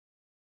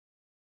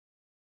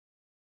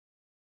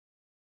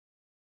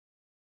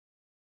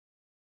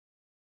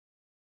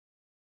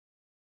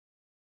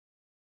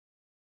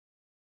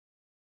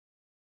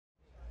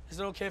Is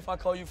it okay if I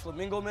call you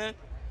Flamingo Man?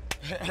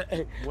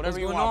 Whatever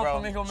you want, bro.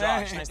 Flamingo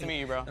Josh, Man? nice to meet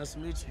you, bro. Nice to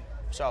meet you.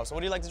 So what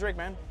do you like to drink,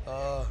 man?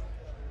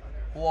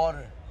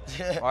 Water.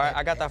 All right,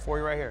 I got that for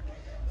you right here.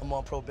 I'm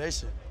on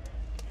probation.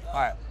 All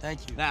right.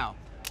 Thank you. Now,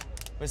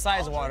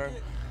 besides water,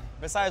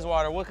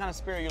 what kind of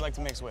spirit you like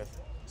to mix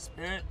with?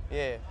 Spirit?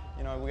 Yeah,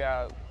 you know, we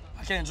got...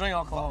 I can't drink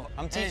alcohol.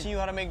 I'm teaching you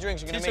how to make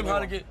drinks. You're gonna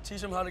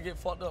teach him how to get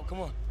fucked up. Come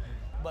on.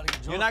 About to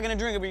get drunk. You're not gonna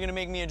drink it, but you're gonna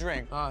make me a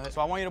drink. All right.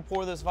 So I want you to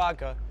pour this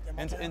vodka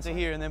into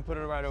here and then put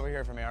it right over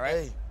here for me, all right?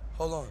 Hey,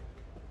 hold on.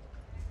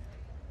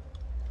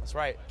 That's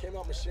right. Came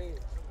out machine.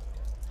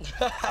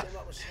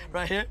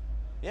 Right here?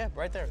 Yeah,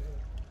 right there.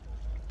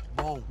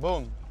 Boom.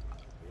 Boom.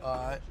 All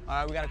right. All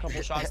right, we got a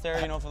couple shots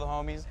there, you know, for the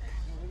homies.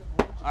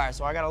 All right,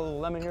 so I got a little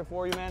lemon here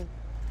for you, man.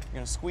 You're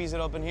gonna squeeze it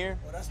up in here.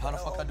 How the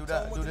fuck I do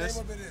that? Do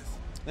this?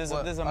 This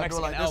is a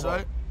Mexican like elbow. this,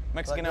 right?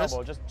 Mexican Like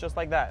elbow, just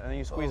like that, and then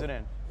you squeeze it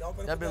in.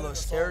 That bit looks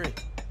scary.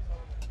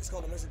 It's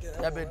called a Mexican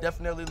elbow. That bit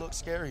definitely looks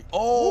scary.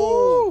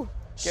 Oh!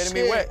 Getting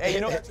me wet. Hey,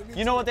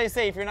 you know what they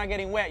say? If you're not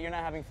getting wet, you're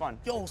not having fun.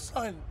 Yo,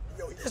 son,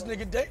 this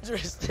nigga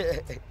dangerous.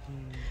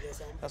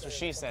 That's what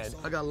she said.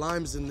 I got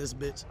limes in this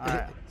bitch. All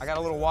right, I got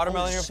a little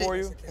watermelon here for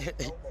you.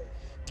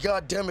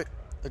 God damn it.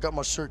 I got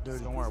my shirt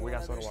dirty. Don't worry, we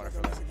got soda water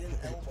for that.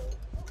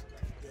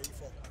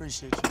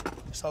 Appreciate you.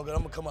 It's all good.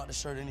 I'm gonna come out the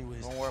shirt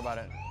anyways. Don't worry about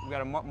it. We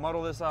gotta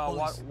muddle this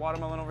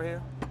watermelon over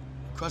here.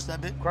 Crush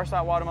that bit? Crush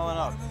that watermelon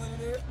up.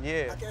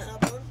 Yeah. I can't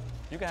have one.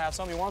 You can have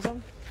some. You want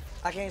some?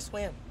 I can't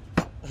swim.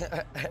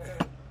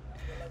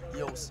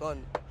 Yo,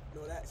 son.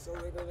 No, that's so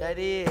regular. That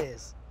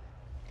is.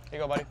 Here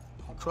you go, buddy.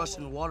 I'm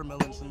crushing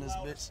watermelons in this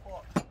bitch.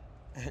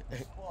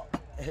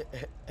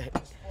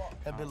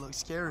 That bit looks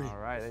scary. All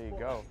right, there you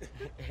go.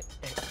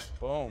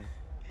 Boom.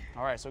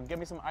 All right, so give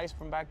me some ice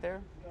from back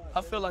there.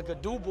 I feel like a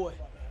do-boy.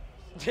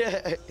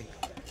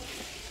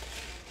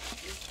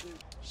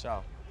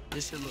 So.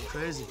 This shit look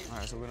crazy. All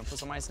right, so we're gonna put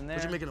some ice in there.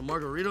 What, you making a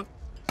margarita?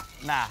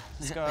 Nah,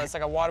 it's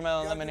like a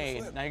watermelon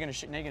lemonade. Now you're gonna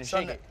shake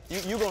it.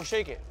 You gonna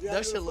shake it.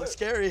 That shit looks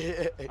scary.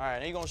 All right,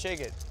 now you're gonna shake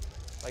it.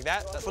 Like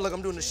that? I feel like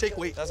I'm doing the shake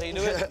weight. That's how you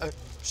do it?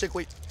 Shake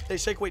weight. Hey,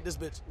 shake weight this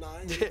bitch. Nah,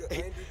 I ain't do good. I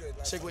ain't do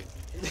good. Shake weight.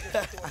 He was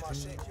just doing my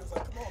shake. He was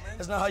like, come on, man.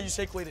 That's not how you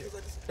shake weight it.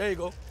 There you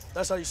go.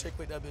 That's how you shake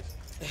weight that bitch.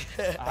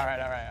 All right.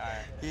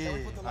 Yeah.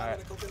 Put the lime in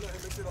the coconut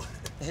and mix it on.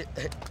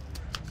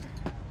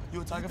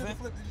 You a Tiger fan?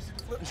 Did you see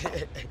the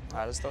flip? All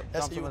right, let's That's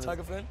dump you some a of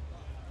Tiger this. fan?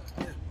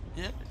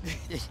 Yeah.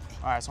 Yeah?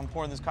 All right, so I'm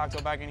pouring this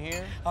cocktail back in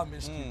here. I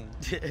missed you. Nah, we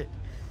finna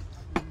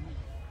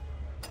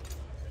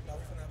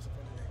have some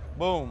fun today.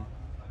 Boom.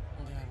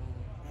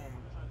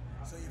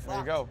 So you There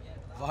you go.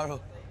 Viral.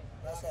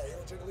 That's right. You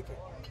don't drink liquor.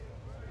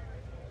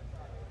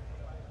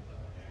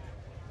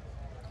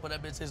 What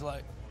that bitch is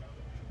like?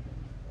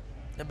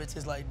 That bitch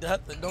is like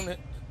death, don't it?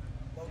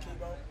 Low key,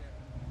 bro.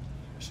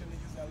 We shouldn't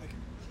have used that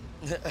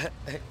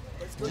liquor.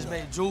 Just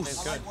made juice. It's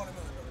I good. like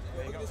watermelon.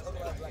 Yo, look at this other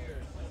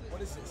blackberry.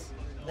 What is this?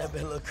 That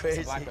bitch look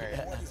crazy. blackberry.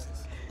 What is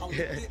this? I licked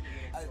it,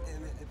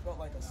 and it felt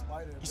like a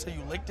spider. You say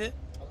you licked it?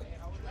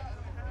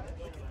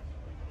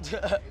 Lick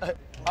it.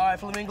 All right,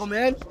 Flamingo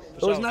man.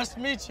 It was nice to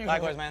meet you.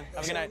 Likewise, man.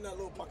 Have a good night. That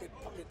little pocket.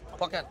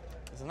 Pocket.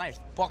 It's a knife.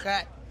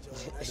 Pocket.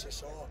 That shit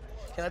show up.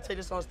 Can I take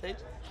this on stage?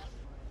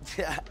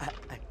 That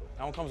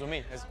one comes with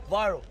me.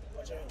 Viral.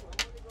 Watch out.